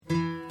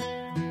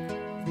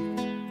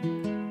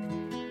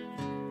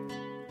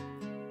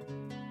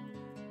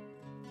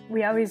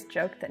We always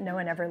joke that no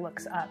one ever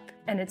looks up,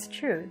 and it's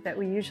true that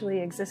we usually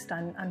exist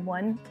on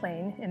one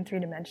plane in 3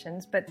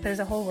 dimensions, but there's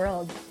a whole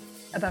world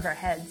above our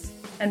heads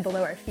and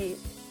below our feet.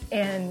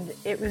 And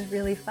it was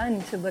really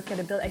fun to look at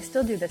a building. I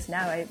still do this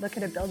now. I look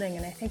at a building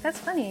and I think, that's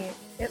funny.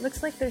 It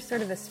looks like there's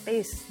sort of a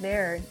space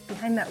there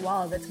behind that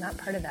wall that's not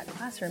part of that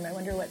classroom. I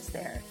wonder what's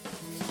there.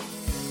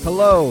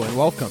 Hello and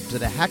welcome to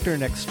the Hacker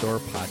Next Door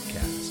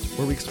podcast,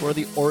 where we explore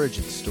the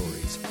origin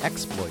stories,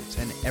 exploits,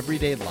 and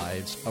everyday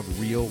lives of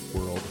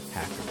real-world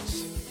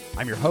hackers.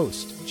 I'm your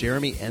host,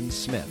 Jeremy N.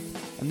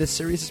 Smith, and this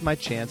series is my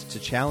chance to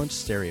challenge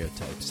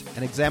stereotypes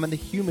and examine the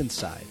human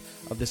side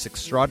of this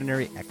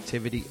extraordinary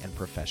activity and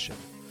profession,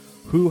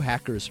 who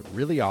hackers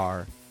really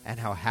are, and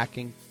how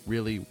hacking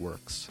really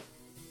works.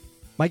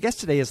 My guest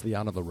today is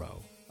Liana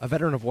Lareau, a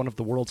veteran of one of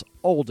the world's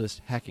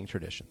oldest hacking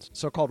traditions,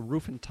 so-called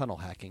roof and tunnel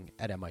hacking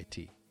at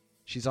MIT.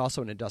 She's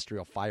also an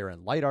industrial fire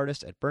and light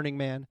artist at Burning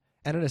Man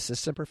and an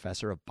assistant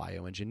professor of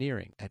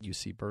bioengineering at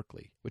UC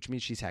Berkeley, which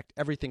means she's hacked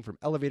everything from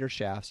elevator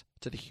shafts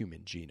to the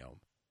human genome.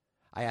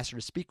 I asked her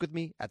to speak with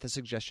me at the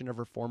suggestion of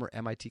her former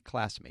MIT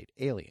classmate,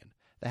 Alien,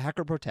 the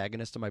hacker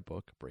protagonist of my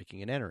book,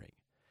 Breaking and Entering,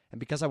 and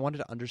because I wanted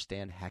to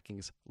understand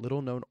hacking's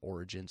little-known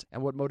origins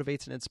and what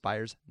motivates and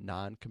inspires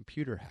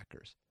non-computer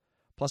hackers,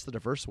 plus the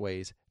diverse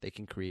ways they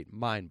can create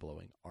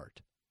mind-blowing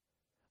art.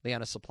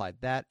 Liana supplied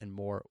that and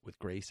more with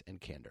grace and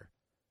candor.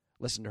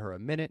 Listen to her a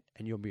minute,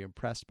 and you'll be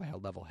impressed by how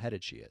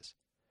level-headed she is.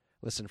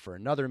 Listen for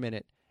another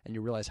minute, and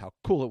you'll realize how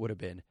cool it would have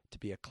been to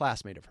be a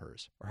classmate of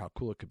hers, or how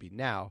cool it could be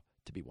now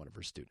to be one of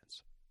her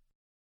students.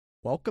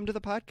 Welcome to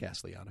the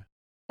podcast, Liana.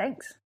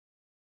 Thanks.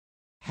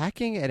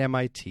 Hacking at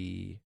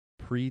MIT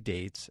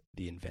predates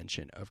the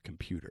invention of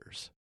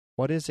computers.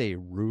 What is a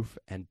roof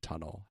and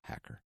tunnel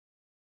hacker?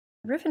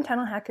 Roof and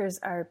tunnel hackers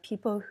are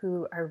people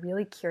who are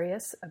really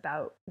curious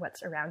about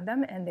what's around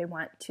them, and they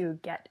want to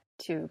get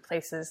to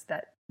places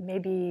that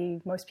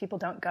maybe most people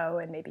don't go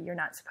and maybe you're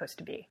not supposed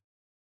to be.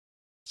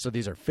 So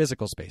these are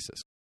physical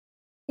spaces.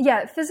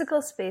 Yeah,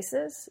 physical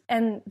spaces.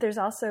 And there's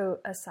also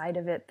a side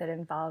of it that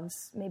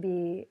involves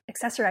maybe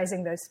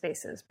accessorizing those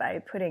spaces by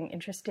putting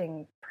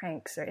interesting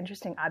pranks or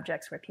interesting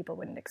objects where people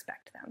wouldn't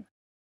expect them.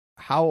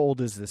 How old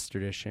is this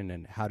tradition,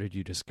 and how did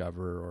you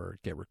discover or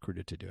get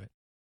recruited to do it?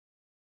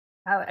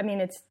 Oh, I mean,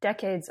 it's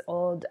decades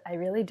old. I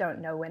really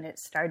don't know when it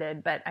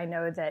started, but I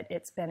know that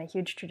it's been a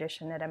huge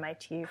tradition at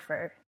MIT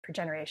for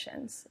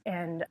generations.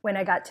 And when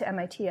I got to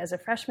MIT as a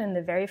freshman,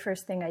 the very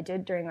first thing I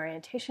did during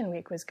orientation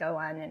week was go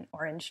on an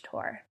Orange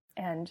tour.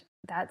 And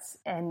that's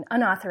an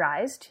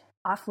unauthorized,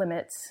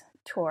 off-limits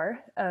tour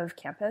of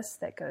campus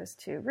that goes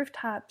to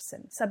rooftops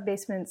and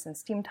sub-basements and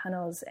steam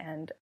tunnels.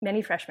 And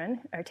many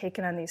freshmen are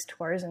taken on these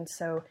tours. And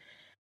so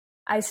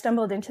I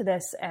stumbled into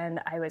this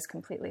and I was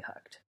completely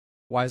hooked.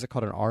 Why is it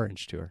called an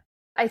Orange tour?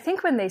 I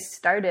think when they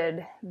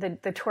started,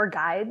 the tour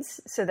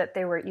guides, so that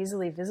they were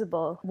easily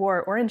visible,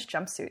 wore orange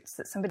jumpsuits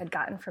that somebody had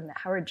gotten from the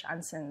Howard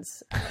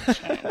Johnson's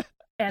chain.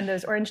 And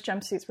those orange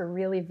jumpsuits were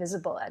really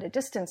visible at a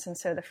distance, and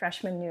so the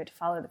freshmen knew to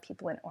follow the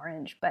people in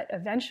orange. But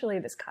eventually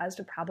this caused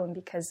a problem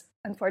because,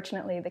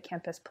 unfortunately, the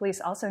campus police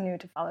also knew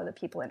to follow the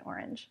people in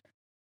orange.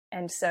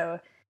 And so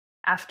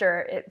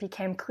after it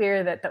became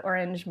clear that the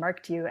orange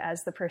marked you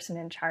as the person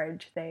in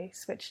charge, they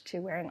switched to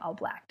wearing all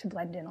black to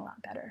blend in a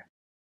lot better.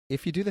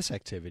 If you do this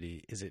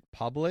activity, is it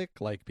public,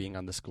 like being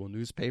on the school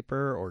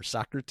newspaper or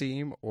soccer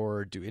team,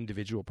 or do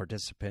individual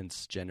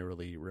participants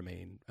generally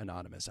remain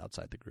anonymous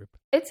outside the group?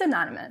 It's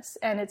anonymous,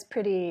 and it's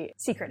pretty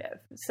secretive.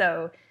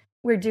 So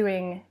we're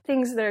doing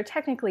things that are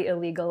technically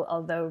illegal,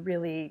 although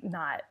really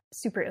not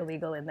super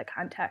illegal in the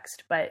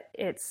context. But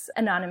it's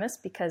anonymous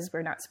because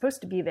we're not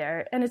supposed to be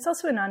there. And it's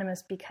also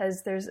anonymous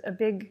because there's a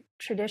big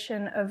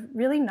tradition of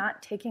really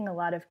not taking a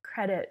lot of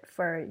credit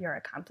for your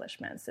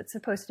accomplishments. It's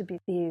supposed to be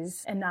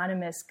these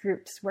anonymous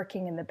groups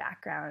working in the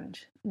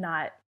background,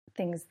 not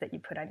things that you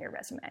put on your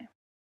resume.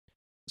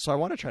 So I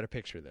want to try to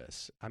picture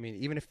this. I mean,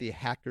 even if the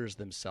hackers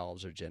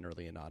themselves are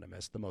generally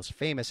anonymous, the most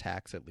famous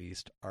hacks, at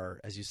least, are,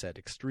 as you said,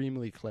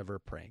 extremely clever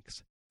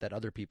pranks that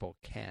other people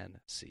can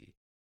see.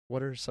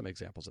 What are some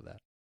examples of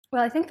that?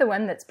 Well, I think the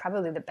one that's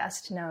probably the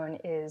best known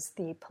is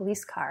the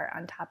police car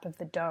on top of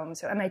the dome.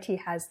 So MIT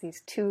has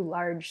these 2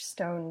 large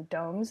stone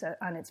domes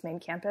on its main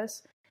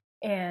campus.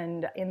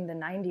 And in the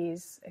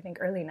 90s, I think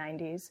early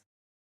 90s,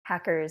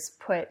 hackers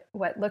put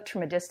what looked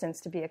from a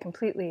distance to be a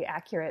completely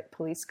accurate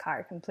police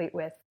car, complete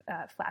with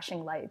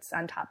flashing lights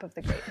on top of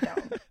the Great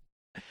Dome.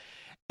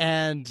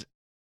 And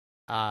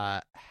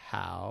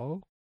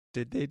how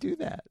did they do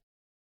that?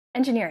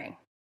 Engineering.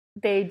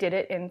 They did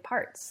it in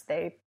parts.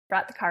 They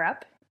brought the car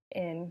up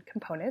in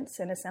components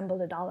and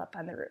assembled it all up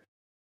on the roof.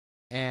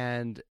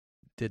 And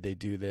did they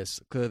do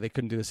this? Clearly they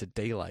couldn't do this at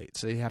daylight.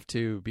 So you have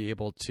to be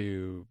able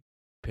to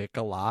pick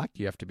a lock.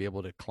 You have to be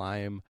able to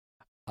climb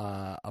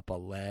up a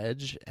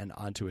ledge and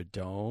onto a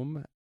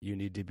dome. You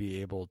need to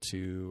be able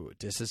to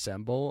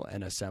disassemble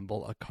and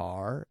assemble a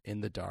car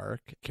in the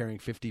dark, carrying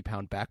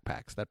 50-pound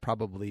backpacks that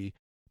probably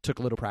took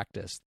a little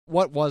practice.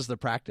 What was the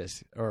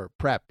practice or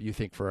prep you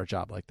think for a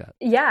job like that?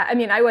 Yeah, I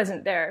mean, I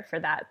wasn't there for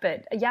that,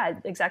 but yeah,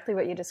 exactly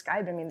what you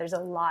described. I mean, there's a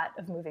lot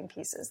of moving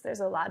pieces.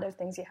 There's a lot of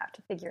things you have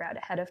to figure out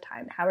ahead of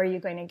time. How are you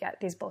going to get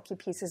these bulky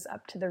pieces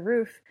up to the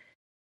roof?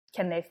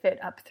 Can they fit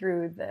up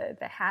through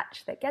the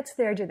hatch that gets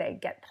there? Do they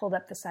get pulled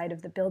up the side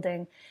of the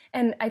building?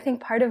 And I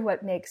think part of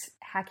what makes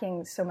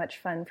hacking so much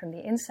fun from the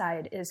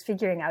inside is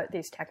figuring out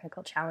these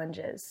technical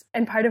challenges.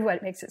 And part of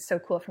what makes it so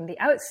cool from the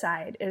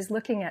outside is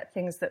looking at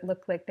things that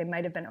look like they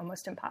might have been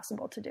almost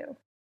impossible to do.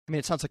 I mean,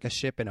 it sounds like a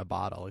ship in a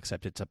bottle,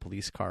 except it's a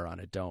police car on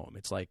a dome.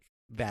 It's like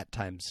that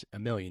times a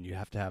million. You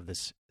have to have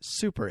this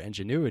super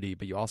ingenuity,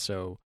 but you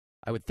also,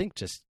 I would think,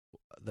 just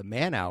the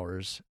man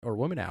hours or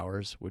woman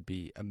hours would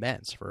be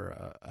immense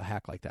for a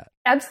hack like that.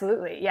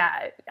 Absolutely.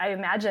 Yeah. I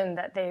imagine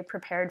that they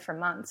prepared for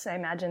months. I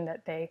imagine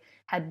that they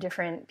had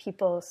different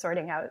people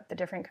sorting out the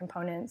different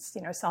components,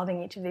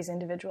 solving each of these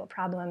individual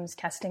problems,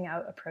 testing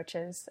out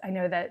approaches. I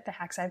know that the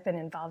hacks I've been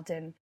involved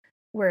in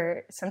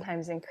were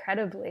sometimes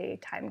incredibly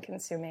time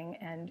consuming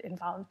and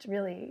involved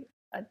really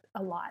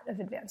a lot of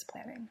advanced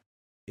planning.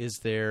 Is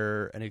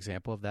there an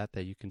example of that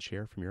you can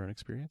share from your own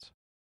experience?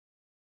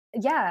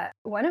 Yeah,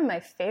 one of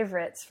my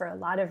favorites for a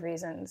lot of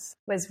reasons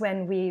was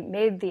when we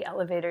made the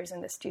elevators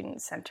in the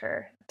student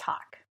center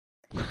talk.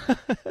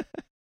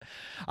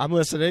 I'm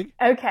listening.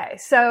 Okay,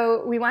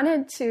 so we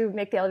wanted to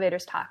make the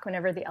elevators talk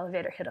whenever the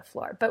elevator hit a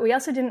floor, but we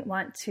also didn't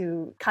want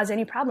to cause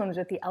any problems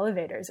with the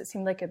elevators. It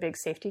seemed like a big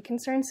safety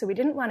concern, so we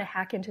didn't want to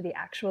hack into the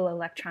actual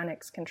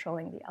electronics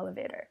controlling the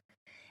elevator.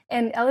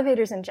 And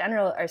elevators in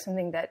general are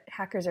something that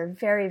hackers are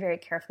very, very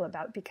careful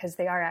about because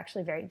they are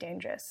actually very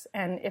dangerous.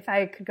 And if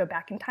I could go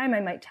back in time,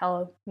 I might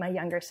tell my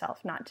younger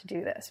self not to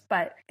do this.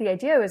 But the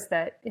idea was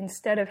that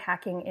instead of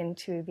hacking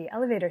into the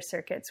elevator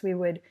circuits, we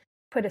would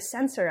put a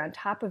sensor on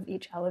top of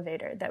each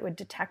elevator that would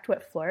detect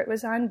what floor it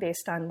was on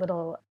based on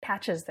little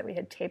patches that we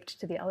had taped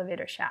to the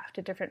elevator shaft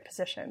at different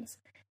positions.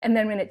 And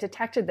then when it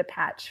detected the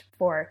patch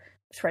for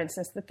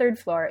instance, the third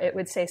floor, it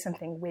would say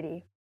something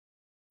witty.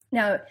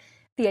 Now,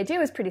 the idea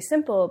was pretty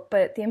simple,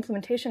 but the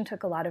implementation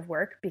took a lot of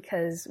work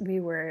because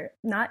we were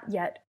not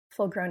yet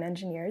full-grown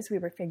engineers. We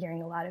were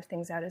figuring a lot of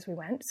things out as we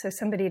went. So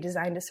somebody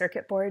designed a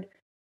circuit board.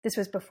 This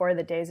was before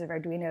the days of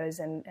Arduinos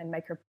and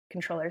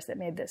microcontrollers that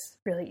made this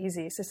really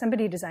easy. So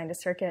somebody designed a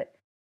circuit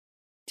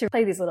to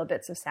play these little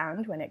bits of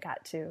sound when it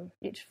got to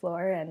each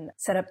floor and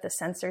set up the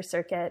sensor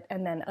circuit.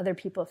 And then other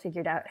people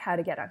figured out how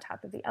to get on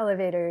top of the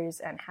elevators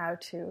and how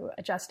to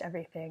adjust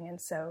everything. And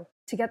so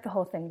to get the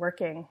whole thing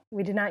working,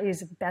 we did not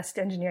use the best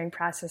engineering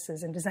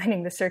processes in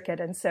designing the circuit.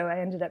 And so I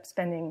ended up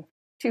spending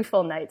 2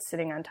 full nights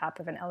sitting on top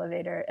of an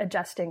elevator,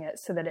 adjusting it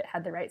so that it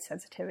had the right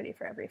sensitivity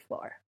for every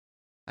floor.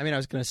 I mean, I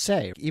was going to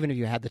say, even if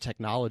you had the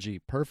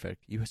technology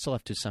perfect, you still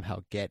have to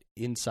somehow get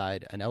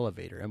inside an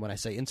elevator. And when I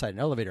say inside an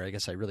elevator, I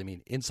guess I really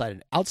mean inside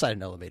and outside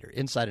an elevator,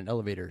 inside an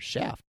elevator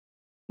shaft.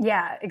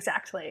 Yeah,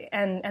 exactly.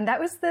 And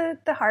that was the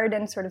hard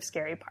and sort of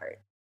scary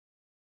part.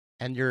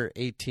 And you're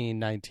 18,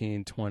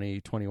 19,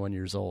 20, 21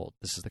 years old.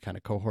 This is the kind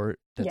of cohort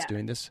that's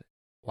doing this?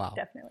 Wow.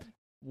 Definitely.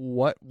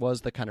 What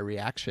was the kind of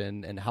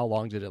reaction and how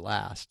long did it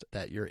last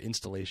that your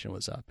installation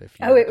was up? It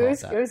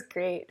was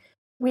great.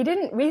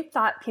 We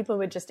thought people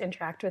would just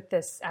interact with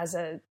this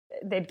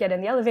they'd get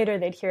in the elevator,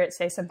 they'd hear it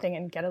say something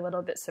and get a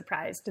little bit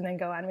surprised and then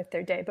go on with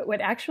their day. But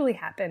what actually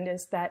happened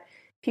is that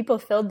people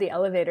filled the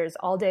elevators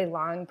all day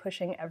long,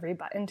 pushing every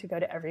button to go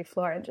to every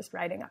floor and just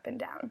riding up and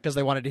down. Because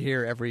they wanted to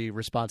hear every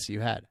response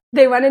you had.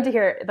 They wanted to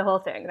hear the whole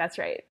thing. That's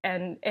right.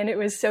 And it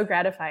was so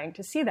gratifying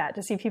to see that,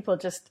 to see people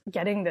just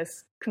getting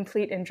this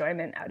complete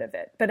enjoyment out of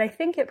it. But I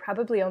think it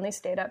probably only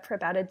stayed up for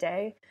about a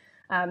day,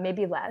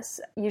 maybe less.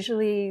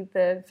 Usually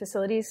the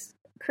facilities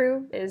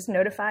crew is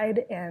notified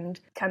and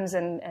comes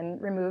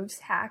and removes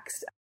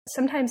hacks.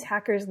 Sometimes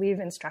hackers leave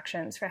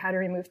instructions for how to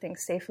remove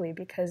things safely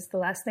because the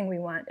last thing we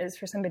want is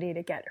for somebody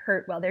to get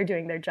hurt while they're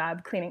doing their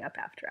job cleaning up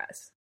after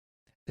us.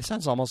 It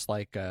sounds almost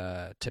like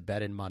a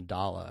Tibetan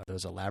mandala,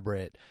 those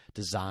elaborate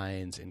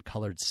designs in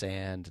colored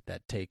sand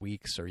that take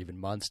weeks or even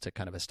months to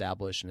kind of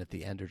establish and at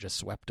the end are just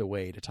swept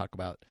away to talk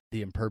about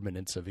the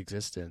impermanence of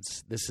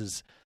existence. This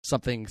is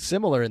something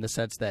similar in the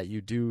sense that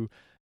you do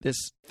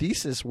this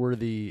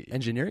thesis-worthy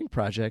engineering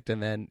project,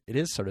 and then it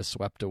is sort of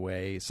swept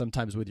away,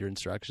 sometimes with your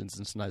instructions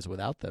and sometimes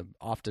without them,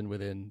 often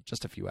within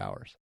just a few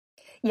hours.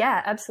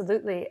 Yeah,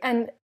 absolutely.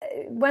 And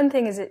one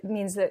thing is it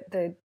means that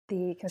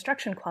the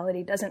construction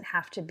quality doesn't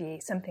have to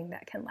be something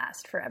that can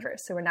last forever.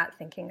 So we're not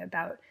thinking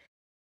about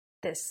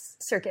this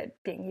circuit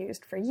being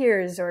used for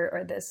years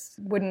or this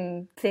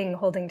wooden thing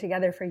holding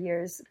together for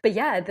years. But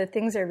yeah, the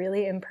things are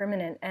really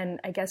impermanent.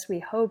 And I guess we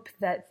hope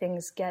that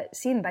things get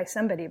seen by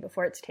somebody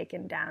before it's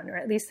taken down, or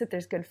at least that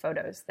there's good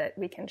photos that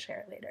we can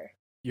share later.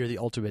 You're the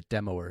ultimate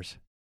demoers.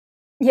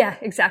 Yeah,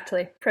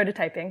 exactly.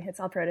 Prototyping. It's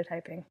all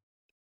prototyping.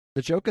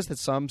 The joke is that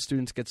some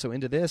students get so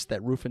into this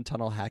that roof and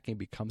tunnel hacking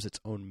becomes its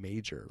own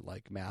major,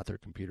 like math or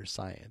computer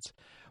science.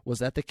 Was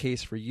that the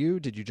case for you?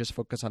 Did you just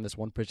focus on this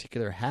one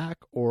particular hack,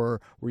 or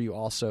were you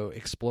also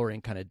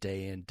exploring kind of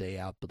day in, day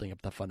out, building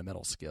up the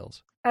fundamental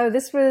skills? Oh,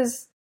 this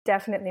was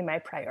definitely my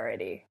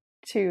priority.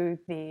 to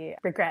the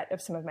regret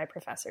of some of my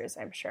professors,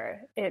 I'm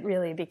sure. It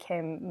really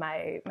became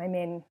my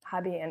main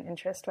hobby and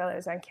interest while I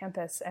was on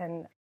campus.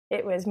 And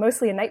it was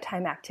mostly a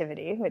nighttime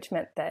activity, which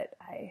meant that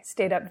I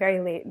stayed up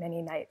very late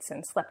many nights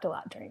and slept a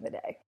lot during the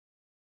day.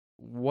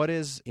 What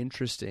is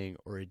interesting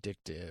or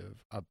addictive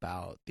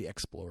about the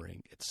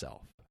exploring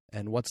itself?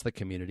 And what's the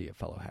community of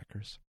fellow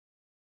hackers?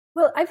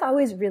 Well, I've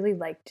always really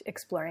liked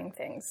exploring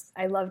things.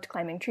 I loved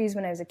climbing trees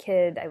when I was a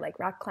kid. I like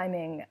rock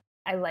climbing.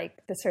 I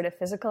like the sort of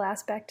physical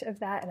aspect of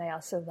that. And I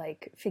also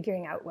like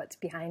figuring out what's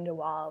behind a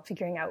wall,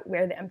 figuring out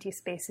where the empty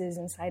space is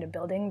inside a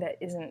building that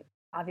isn't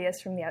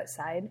obvious from the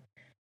outside.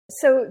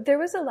 So there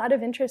was a lot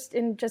of interest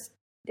in just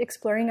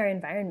exploring our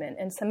environment.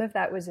 And some of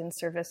that was in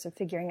service of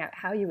figuring out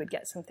how you would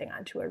get something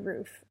onto a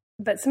roof.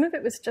 But some of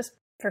it was just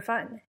for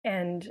fun.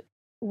 And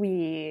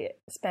we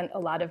spent a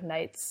lot of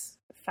nights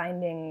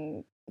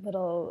finding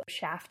little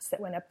shafts that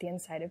went up the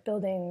inside of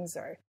buildings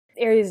or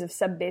areas of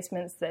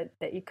sub-basements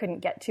that you couldn't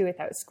get to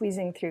without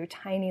squeezing through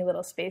tiny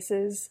little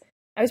spaces.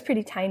 I was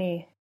pretty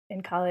tiny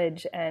in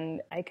college,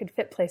 and I could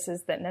fit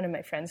places that none of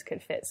my friends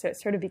could fit. So it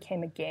sort of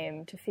became a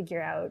game to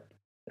figure out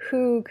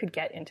who could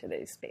get into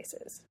these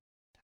spaces.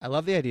 I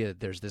love the idea that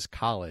there's this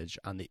college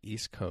on the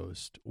East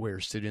Coast where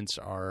students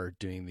are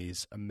doing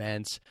these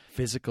immense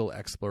physical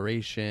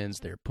explorations.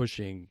 They're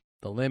pushing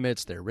the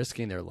limits, they're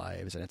risking their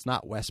lives, and it's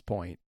not West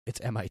Point, it's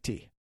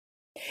MIT.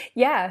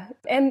 Yeah,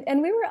 and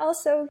we were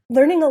also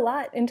learning a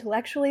lot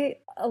intellectually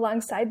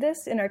alongside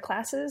this in our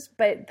classes,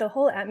 but the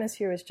whole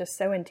atmosphere was just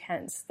so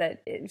intense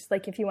that it's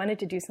like if you wanted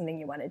to do something,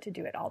 you wanted to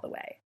do it all the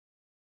way.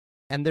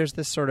 And there's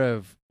this sort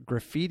of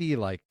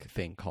graffiti-like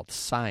thing called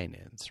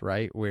sign-ins,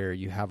 right? Where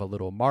you have a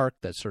little mark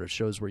that sort of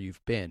shows where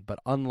you've been. But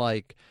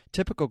unlike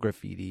typical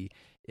graffiti,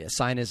 a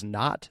sign is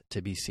not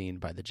to be seen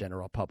by the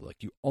general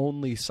public. You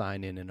only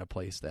sign in a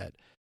place that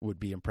would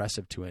be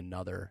impressive to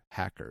another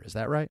hacker. Is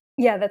that right?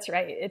 Yeah, that's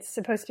right. It's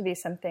supposed to be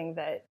something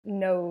that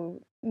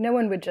no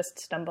one would just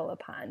stumble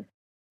upon.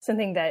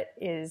 Something that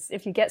is,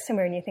 if you get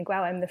somewhere and you think,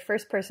 wow, I'm the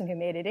first person who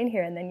made it in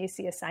here, and then you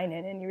see a sign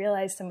in and you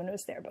realize someone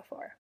was there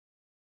before.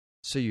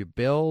 So you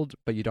build,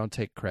 but you don't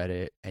take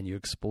credit, and you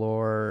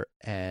explore,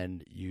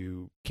 and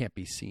you can't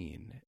be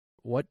seen.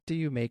 What do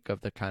you make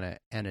of the kind of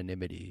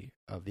anonymity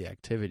of the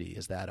activity?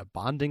 Is that a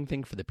bonding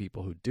thing for the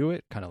people who do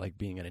it, kind of like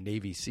being in a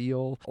Navy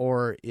SEAL?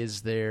 Or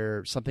is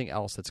there something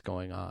else that's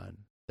going on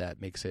that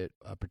makes it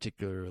a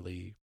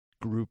particularly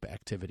group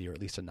activity, or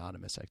at least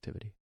anonymous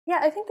activity?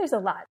 Yeah, I think there's a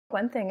lot.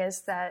 One thing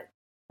is that,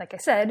 like I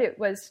said, it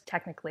was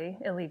technically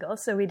illegal,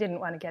 so we didn't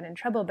want to get in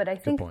trouble. But I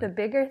think the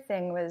bigger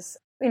thing was,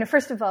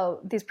 first of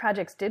all, these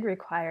projects did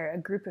require a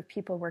group of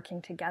people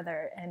working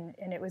together. And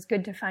it was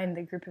good to find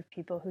the group of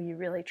people who you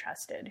really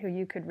trusted, who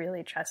you could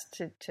really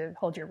trust to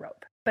hold your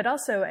rope. But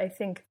also, I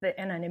think the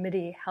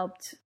anonymity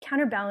helped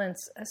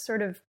counterbalance a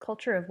sort of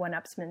culture of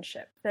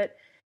one-upsmanship, that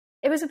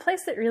it was a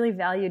place that really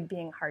valued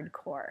being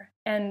hardcore.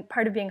 And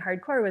part of being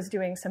hardcore was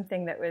doing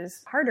something that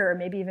was harder or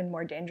maybe even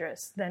more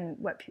dangerous than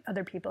what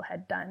other people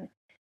had done.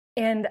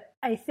 And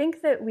I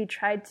think that we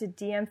tried to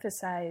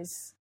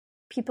de-emphasize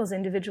people's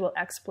individual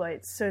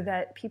exploits so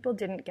that people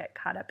didn't get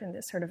caught up in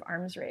this sort of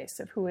arms race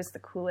of who was the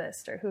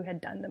coolest or who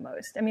had done the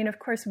most. I mean, of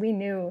course, we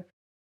knew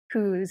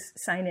whose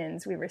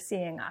sign-ins we were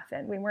seeing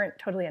often. We weren't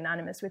totally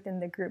anonymous within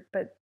the group,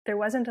 but there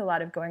wasn't a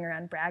lot of going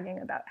around bragging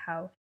about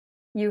how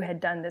you had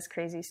done this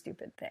crazy,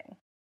 stupid thing.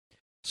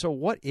 So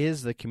what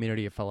is the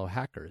community of fellow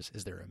hackers?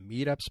 Is there a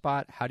meetup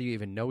spot? How do you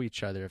even know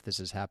each other if this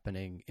is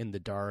happening in the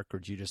dark, or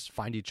do you just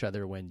find each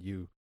other when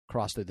you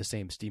cross through the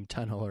same steam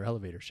tunnel or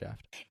elevator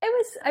shaft? It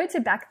was, I would say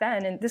back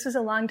then, and this was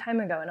a long time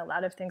ago and a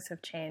lot of things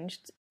have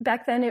changed.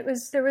 Back then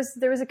there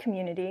was a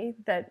community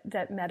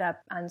that met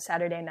up on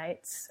Saturday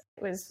nights.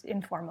 It was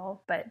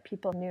informal, but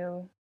people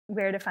knew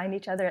where to find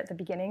each other at the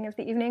beginning of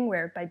the evening,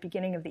 where by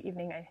beginning of the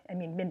evening, I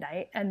mean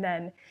midnight. And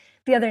then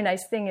the other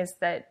nice thing is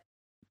that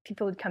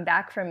people would come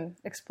back from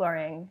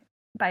exploring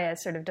by a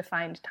sort of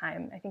defined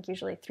time, I think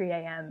usually 3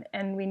 a.m.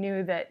 And we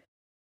knew that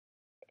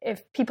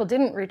if people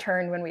didn't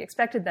return when we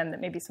expected them, that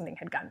maybe something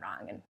had gone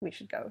wrong and we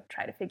should go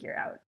try to figure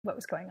out what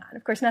was going on.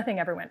 Of course, nothing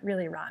ever went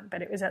really wrong,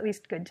 but it was at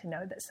least good to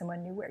know that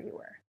someone knew where you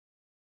were.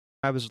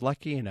 I was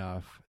lucky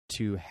enough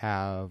to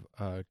have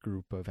a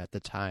group of, at the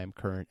time,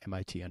 current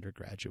MIT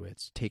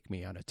undergraduates take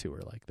me on a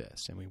tour like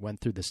this. And we went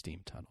through the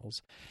steam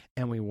tunnels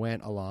and we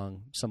went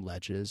along some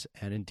ledges.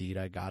 And indeed,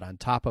 I got on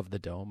top of the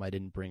dome. I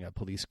didn't bring a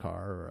police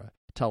car or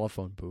a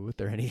telephone booth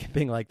or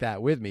anything like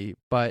that with me.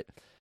 But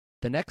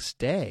the next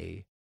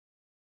day,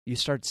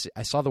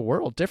 I saw the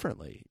world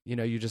differently.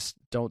 You just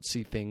don't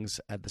see things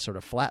at the sort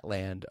of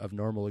flatland of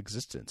normal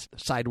existence. The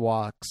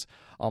sidewalks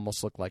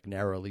almost look like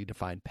narrowly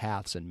defined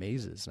paths and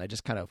mazes. And I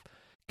just kind of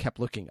kept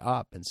looking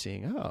up and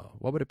seeing, oh,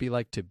 what would it be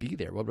like to be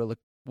there? What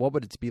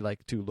would it be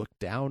like to look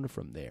down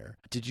from there?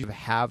 Did you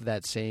have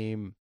that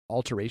same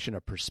alteration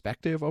of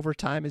perspective over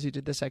time as you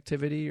did this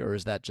activity, or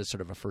is that just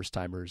sort of a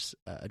first-timer's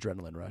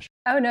adrenaline rush?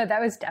 Oh, no, that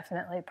was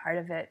definitely part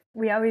of it.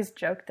 We always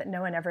joke that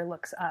no one ever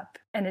looks up.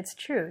 And it's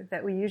true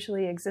that we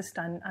usually exist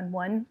on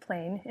one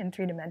plane in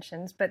 3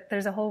 dimensions, but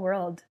there's a whole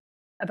world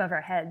above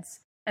our heads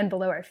and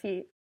below our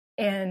feet.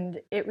 And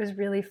it was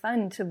really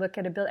fun to look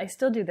at a building. I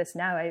still do this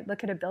now. I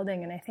look at a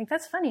building and I think,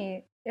 that's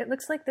funny. It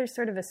looks like there's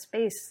sort of a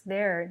space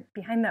there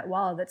behind that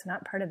wall that's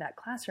not part of that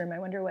classroom. I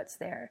wonder what's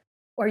there.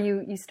 Or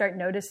you start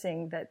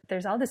noticing that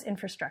there's all this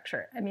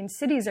infrastructure. I mean,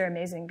 cities are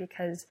amazing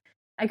because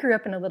I grew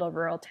up in a little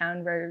rural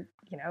town where,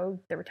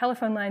 there were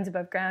telephone lines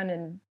above ground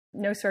and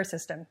no sewer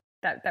system.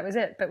 That was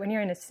it. But when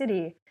you're in a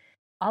city,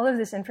 all of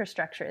this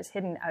infrastructure is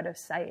hidden out of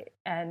sight.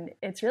 And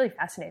it's really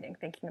fascinating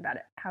thinking about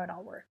it, how it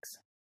all works.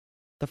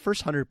 The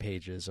first 100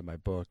 pages of my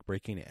book,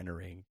 Breaking and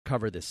Entering,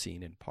 cover this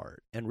scene in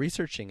part. And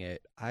researching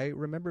it, I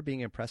remember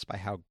being impressed by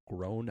how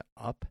grown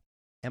up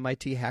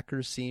MIT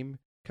hackers seem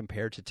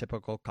compared to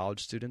typical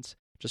college students,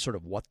 just sort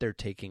of what they're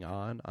taking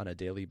on a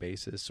daily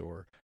basis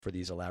or for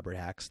these elaborate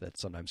hacks that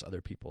sometimes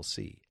other people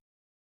see.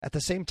 At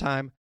the same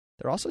time,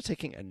 they're also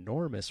taking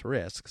enormous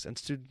risks, and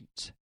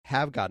students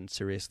have gotten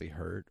seriously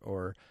hurt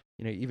or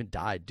even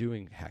died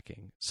doing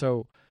hacking.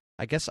 So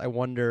I guess I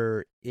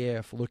wonder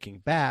if, looking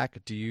back,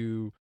 do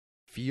you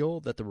feel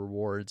that the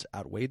rewards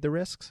outweighed the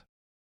risks?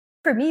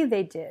 For me,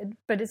 they did,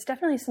 but it's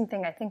definitely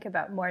something I think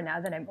about more now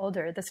that I'm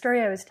older. The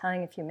story I was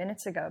telling a few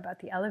minutes ago about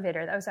the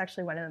elevator, that was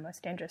actually one of the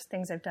most dangerous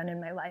things I've done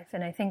in my life.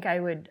 And I think I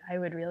would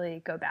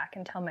really go back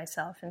and tell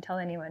myself and tell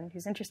anyone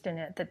who's interested in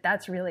it that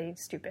that's really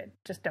stupid.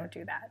 Just don't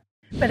do that.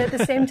 But at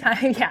the same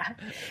time,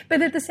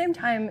 but at the same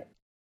time,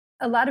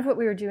 a lot of what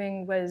we were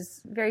doing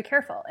was very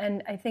careful.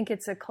 And I think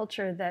it's a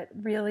culture that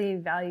really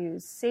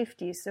values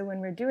safety. So when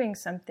we're doing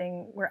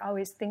something, we're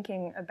always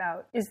thinking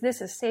about, is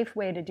this a safe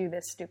way to do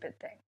this stupid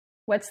thing?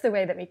 What's the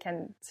way that we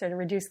can sort of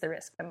reduce the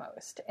risk the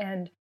most?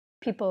 And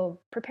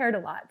people prepared a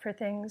lot for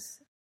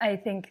things. I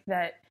think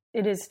that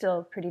it is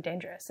still pretty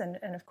dangerous. And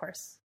of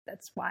course,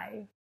 that's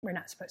why we're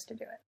not supposed to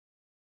do it.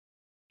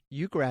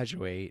 You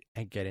graduate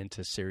and get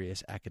into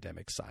serious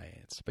academic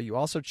science, but you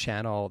also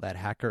channel that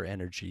hacker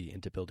energy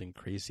into building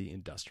crazy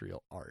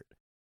industrial art.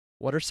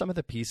 What are some of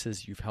the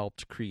pieces you've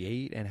helped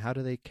create, and how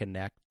do they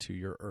connect to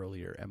your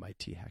earlier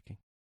MIT hacking?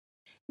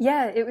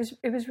 Yeah, it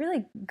was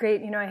really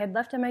great. I had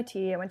left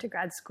MIT, I went to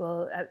grad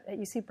school at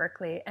UC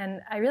Berkeley,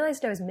 and I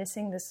realized I was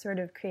missing this sort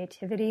of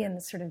creativity and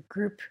this sort of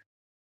group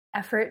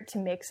effort to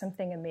make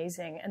something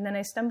amazing. And then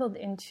I stumbled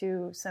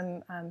into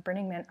some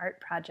Burning Man art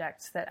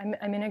projects that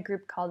I'm in a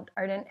group called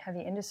Ardent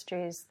Heavy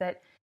Industries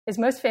that is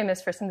most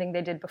famous for something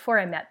they did before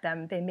I met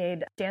them. They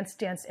made Dance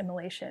Dance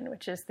Immolation,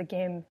 which is the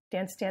game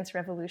Dance Dance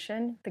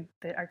Revolution,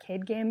 the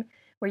arcade game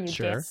where you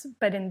dance.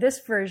 But in this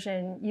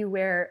version, you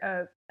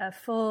wear a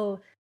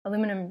full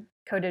aluminum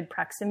coated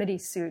proximity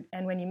suit,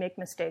 and when you make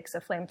mistakes,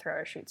 a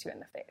flamethrower shoots you in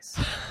the face.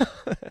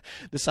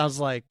 This sounds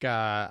like,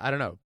 I don't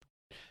know,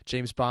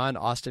 James Bond,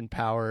 Austin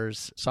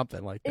Powers,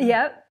 something like that.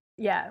 Yep.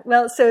 Yeah.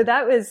 Well, so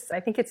that was, I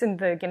think it's in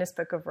the Guinness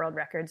Book of World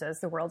Records as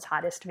the world's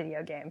hottest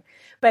video game.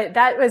 But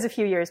that was a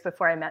few years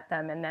before I met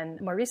them. And then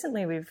more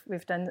recently,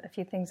 we've done a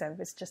few things I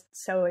was just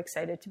so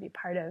excited to be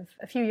part of.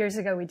 A few years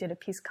ago, we did a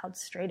piece called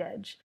Straight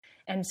Edge.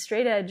 And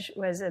Straight Edge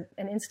was an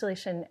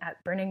installation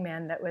at Burning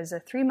Man that was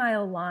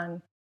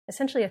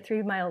essentially a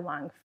 3-mile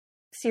long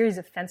series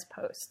of fence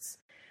posts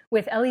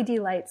with LED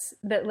lights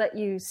that let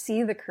you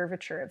see the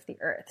curvature of the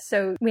Earth.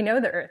 So we know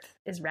the Earth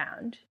is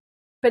round,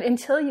 but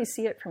until you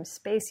see it from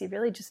space, you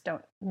really just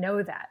don't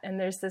know that. And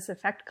there's this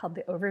effect called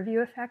the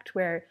overview effect,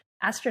 where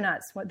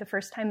astronauts, the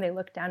first time they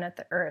look down at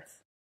the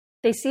Earth,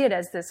 they see it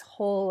as this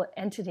whole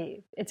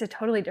entity. It's a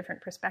totally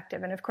different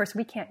perspective. And of course,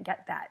 we can't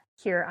get that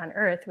here on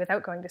Earth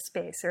without going to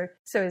space, or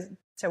so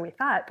we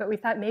thought. But we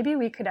thought maybe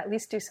we could at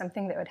least do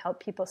something that would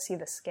help people see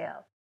the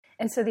scale.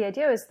 And so the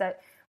idea was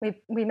that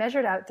we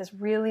measured out this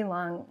really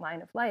long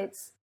line of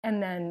lights,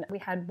 and then we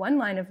had one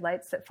line of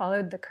lights that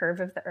followed the curve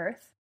of the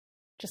Earth,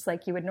 just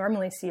like you would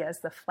normally see as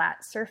the flat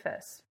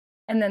surface.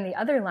 And then the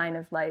other line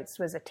of lights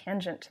was a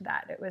tangent to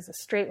that. It was a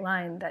straight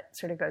line that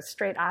sort of goes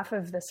straight off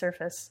of the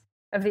surface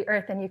of the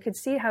Earth, and you could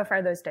see how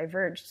far those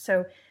diverged.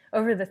 So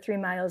over the 3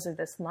 miles of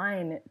this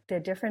line,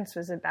 the difference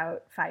was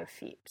about 5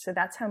 feet. So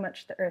that's how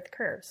much the Earth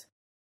curves.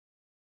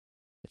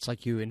 It's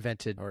like you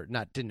invented, or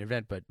didn't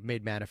invent, but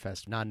made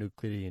manifest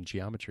non-Euclidean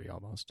geometry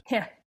almost.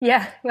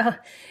 Yeah. Well,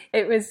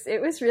 it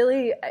was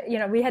really,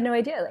 we had no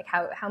idea, like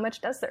how much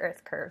does the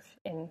Earth curve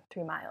in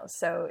 3 miles?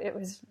 So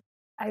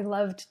I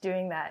loved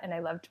doing that, and I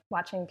loved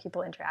watching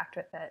people interact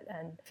with it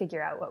and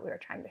figure out what we were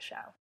trying to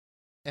show.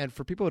 And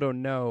for people who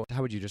don't know,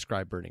 how would you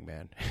describe Burning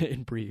Man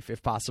in brief,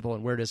 if possible,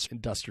 and where does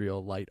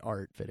industrial light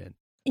art fit in?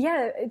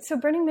 Yeah, so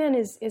Burning Man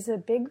is a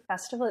big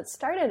festival. It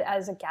started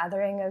as a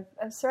gathering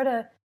of sort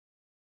of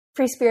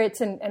free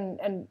spirits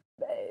and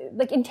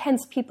like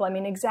intense people. I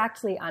mean,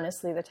 exactly,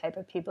 honestly, the type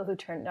of people who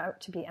turned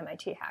out to be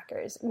MIT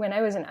hackers. When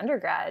I was an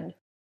undergrad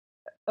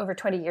over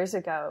 20 years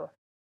ago,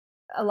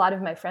 a lot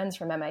of my friends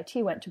from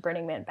MIT went to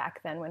Burning Man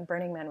back then, when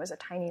Burning Man was a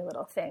tiny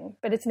little thing.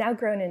 But it's now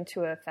grown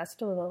into a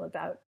festival of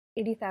about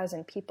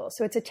 80,000 people.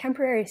 So it's a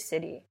temporary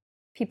city.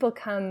 People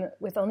come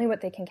with only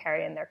what they can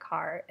carry in their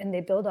car, and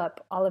they build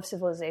up all of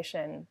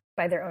civilization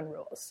by their own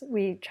rules.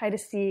 We try to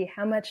see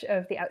how much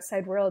of the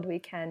outside world we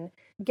can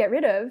get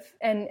rid of,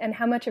 and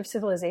how much of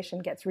civilization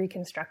gets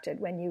reconstructed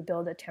when you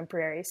build a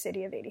temporary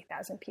city of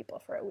 80,000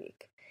 people for a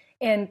week.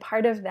 And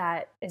part of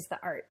that is the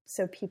art.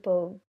 So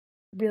people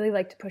really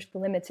like to push the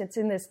limits. It's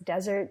in this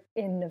desert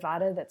in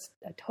Nevada that's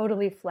a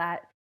totally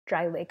flat,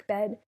 dry lake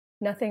bed,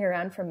 nothing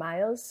around for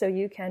miles. So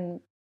you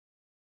can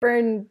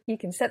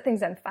set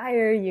things on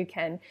fire, you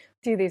can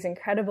do these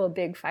incredible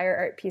big fire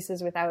art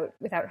pieces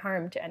without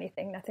harm to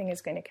anything. Nothing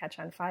is going to catch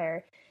on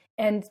fire.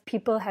 And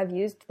people have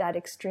used that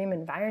extreme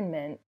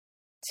environment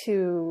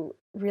to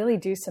really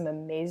do some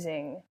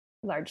amazing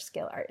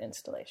large-scale art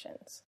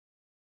installations.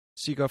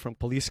 So you go from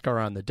police car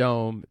on the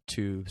dome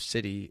to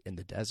city in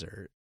the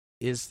desert.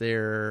 Is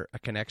there a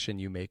connection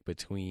you make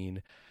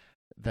between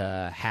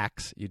the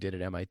hacks you did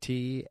at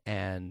MIT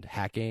and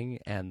hacking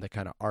and the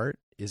kind of art?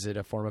 Is it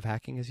a form of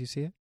hacking as you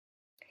see it?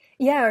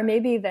 Yeah, or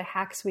maybe the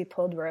hacks we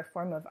pulled were a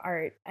form of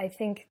art. I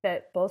think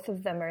that both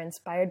of them are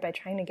inspired by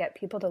trying to get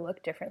people to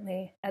look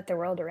differently at the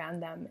world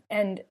around them.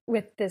 And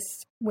with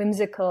this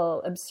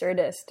whimsical,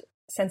 absurdist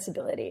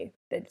sensibility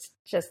that's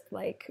just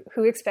like,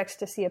 who expects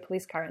to see a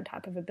police car on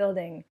top of a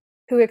building?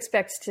 Who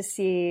expects to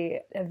see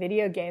a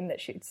video game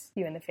that shoots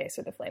you in the face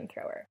with a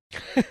flamethrower?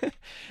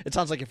 It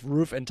sounds like if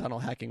roof and tunnel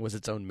hacking was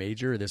its own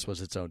major, this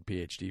was its own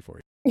PhD for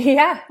you.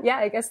 Yeah,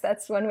 I guess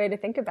that's one way to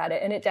think about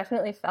it. And it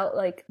definitely felt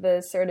like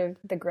the sort of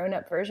the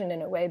grown-up version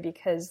in a way,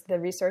 because the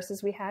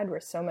resources we had were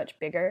so much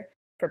bigger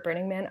for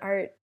Burning Man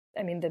art.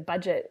 I mean, the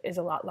budget is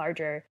a lot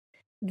larger.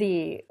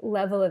 The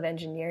level of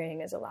engineering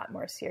is a lot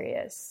more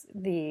serious.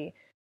 The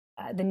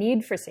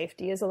need for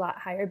safety is a lot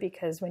higher,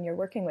 because when you're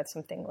working with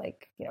something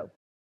like,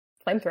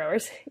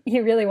 flamethrowers,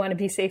 you really want to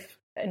be safe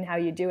in how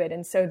you do it.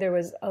 And so there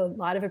was a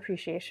lot of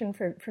appreciation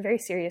for very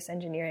serious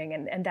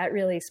engineering. And that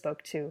really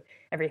spoke to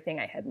everything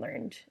I had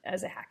learned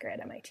as a hacker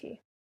at MIT.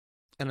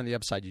 And on the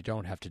upside, you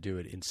don't have to do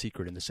it in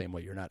secret in the same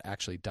way. You're not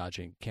actually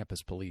dodging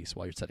campus police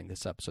while you're setting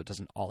this up. So it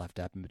doesn't all have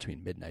to happen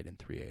between midnight and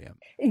 3 a.m.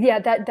 Yeah,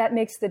 that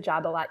makes the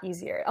job a lot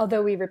easier.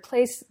 Although we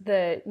replace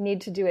the need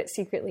to do it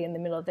secretly in the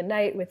middle of the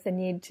night with the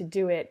need to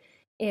do it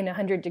in a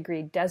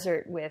 100-degree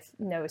desert with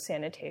no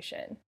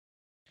sanitation.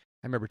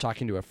 I remember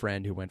talking to a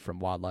friend who went from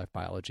wildlife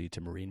biology to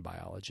marine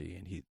biology,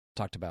 and he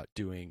talked about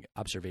doing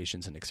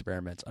observations and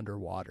experiments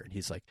underwater. And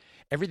he's like,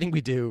 everything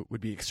we do would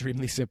be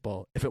extremely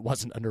simple if it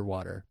wasn't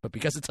underwater. But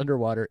because it's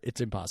underwater,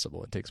 it's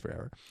impossible. It takes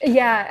forever.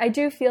 Yeah, I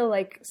do feel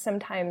like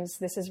sometimes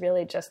this is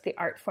really just the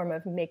art form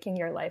of making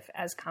your life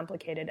as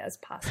complicated as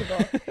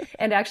possible.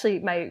 And actually,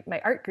 my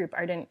art group,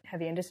 Art and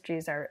Heavy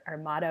Industries, our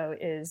motto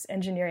is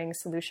engineering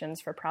solutions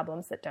for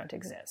problems that don't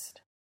exist.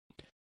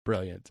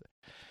 Brilliant.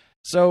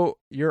 So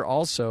you're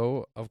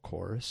also, of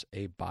course,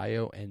 a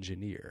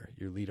bioengineer.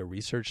 You lead a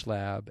research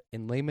lab.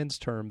 In layman's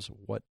terms,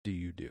 what do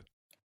you do?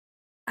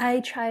 I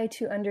try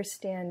to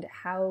understand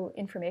how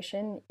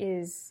information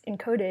is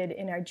encoded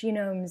in our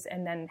genomes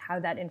and then how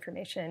that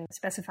information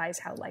specifies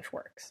how life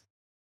works.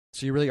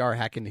 So you really are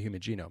hacking the human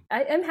genome.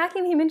 I am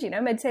hacking the human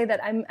genome. I'd say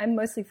that I'm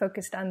mostly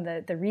focused on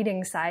the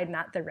reading side,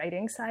 not the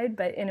writing side.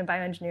 But in a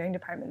bioengineering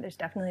department, there's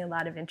definitely a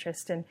lot of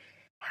interest in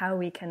how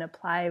we can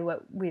apply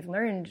what we've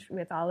learned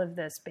with all of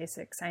this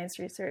basic science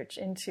research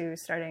into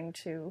starting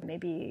to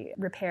maybe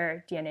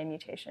repair DNA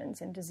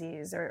mutations in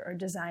disease or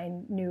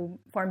design new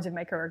forms of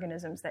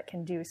microorganisms that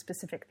can do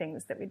specific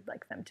things that we'd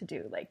like them to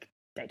do, like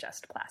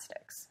digest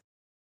plastics.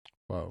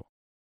 Whoa.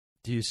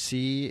 Do you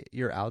see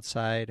your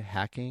outside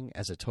hacking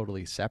as a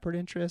totally separate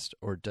interest,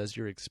 or does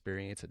your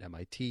experience at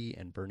MIT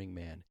and Burning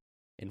Man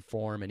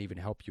inform and even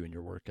help you in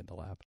your work in the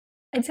lab?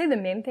 I'd say the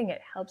main thing it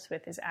helps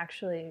with is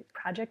actually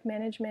project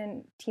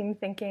management, team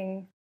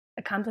thinking,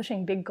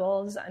 accomplishing big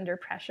goals under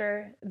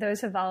pressure.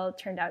 Those have all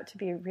turned out to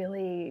be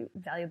really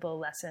valuable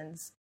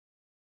lessons.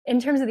 In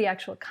terms of the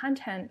actual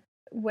content,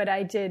 what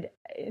I did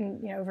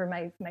over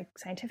my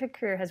scientific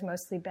career has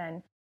mostly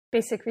been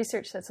basic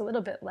research that's a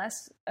little bit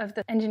less of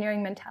the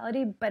engineering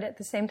mentality. But at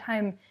the same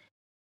time,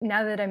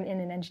 now that I'm in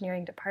an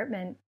engineering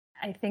department,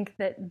 I think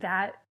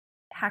that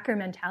hacker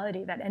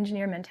mentality, that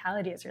engineer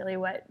mentality is really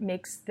what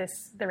makes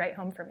this the right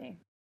home for me.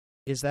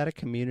 Is that a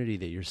community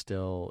that you're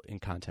still in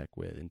contact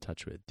with, in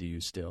touch with? Do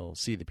you still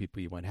see the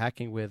people you went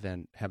hacking with,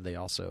 and have they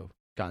also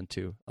gone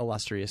to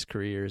illustrious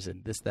careers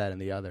and this, that,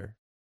 and the other?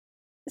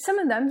 Some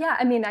of them, yeah.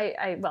 I mean,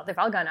 well, they've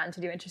all gone on to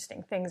do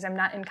interesting things. I'm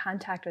not in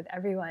contact with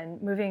everyone.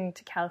 Moving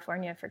to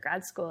California for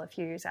grad school a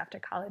few years after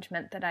college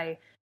meant that I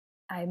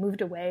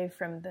moved away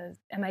from the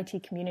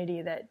MIT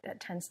community that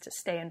tends to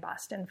stay in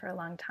Boston for a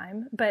long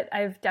time. But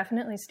I've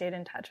definitely stayed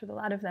in touch with a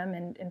lot of them.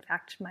 And in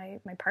fact, my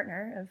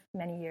partner of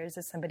many years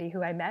is somebody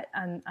who I met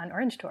on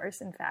Orange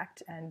Tours, in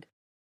fact. And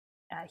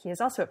he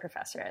is also a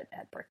professor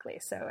at Berkeley.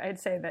 So I'd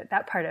say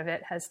that part of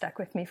it has stuck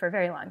with me for a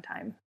very long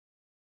time.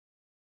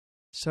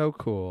 So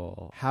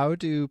cool. How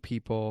do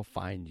people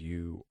find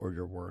you or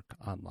your work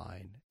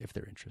online if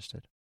they're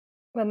interested?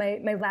 Well,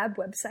 my lab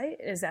website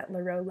is at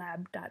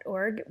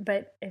lareaulab.org,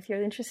 but if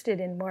you're interested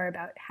in more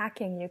about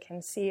hacking, you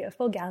can see a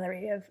full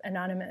gallery of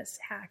anonymous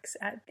hacks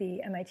at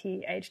the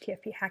MIT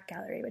IHTFP Hack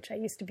Gallery, which I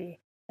used to be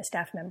a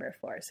staff member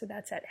for. So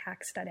that's at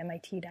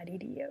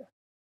hacks.mit.edu.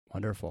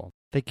 Wonderful.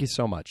 Thank you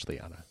so much,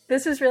 Liana.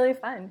 This was really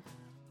fun.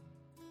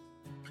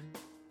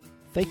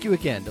 Thank you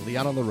again to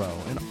Liana Lareau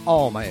and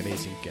all my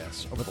amazing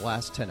guests over the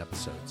last 10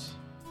 episodes.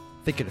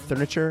 Thank you to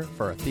Furniture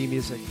for our theme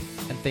music,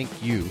 and thank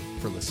you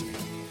for listening.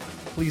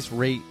 Please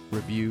rate,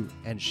 review,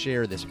 and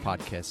share this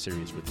podcast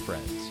series with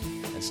friends.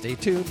 And stay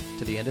tuned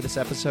to the end of this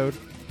episode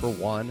for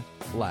one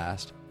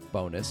last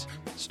bonus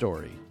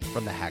story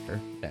from the hacker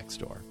next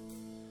door.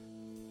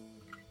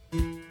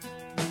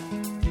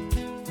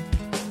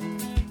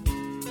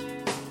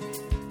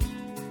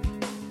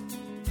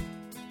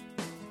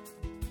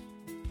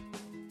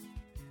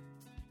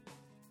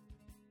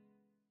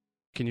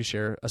 Can you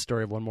share a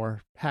story of one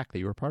more hack that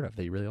you were part of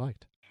that you really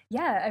liked?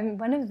 Yeah, I mean,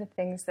 one of the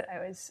things that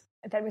was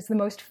the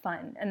most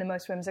fun and the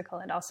most whimsical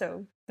and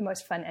also the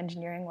most fun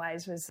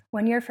engineering-wise was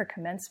one year for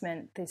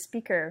commencement, the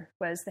speaker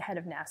was the head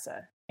of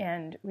NASA,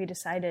 and we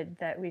decided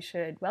that we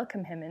should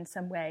welcome him in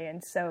some way.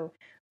 And so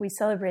we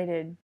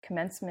celebrated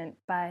commencement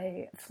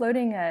by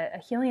floating a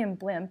helium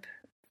blimp,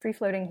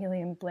 free-floating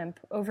helium blimp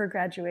over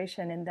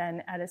graduation, and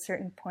then at a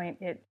certain point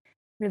it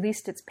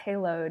released its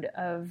payload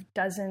of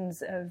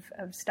dozens of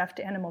stuffed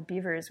animal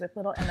beavers with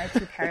little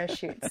MIT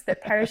parachutes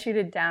that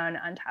parachuted down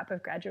on top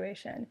of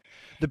graduation.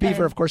 The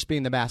beaver, of course,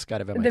 being the mascot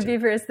of MIT. The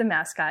beaver is the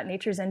mascot,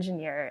 nature's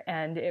engineer.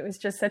 And it was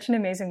just such an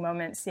amazing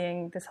moment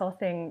seeing this whole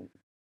thing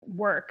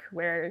work,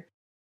 where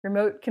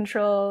remote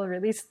control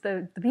released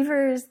the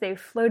beavers, they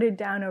floated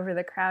down over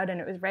the crowd, and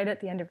it was right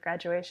at the end of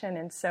graduation.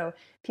 And so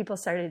people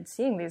started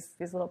seeing these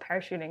little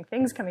parachuting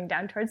things coming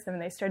down towards them,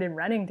 and they started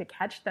running to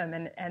catch them.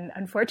 And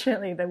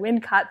unfortunately, the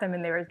wind caught them,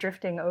 and they were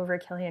drifting over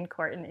Killian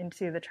Court and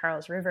into the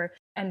Charles River.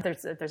 And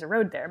there's a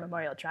road there,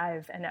 Memorial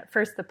Drive. And at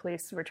first, the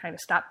police were trying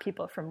to stop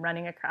people from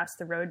running across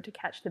the road to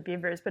catch the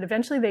beavers. But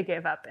eventually, they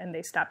gave up, and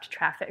they stopped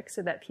traffic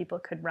so that people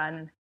could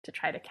run to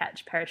try to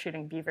catch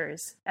parachuting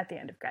beavers at the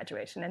end of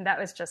graduation. And that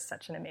was just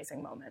such an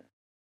amazing moment.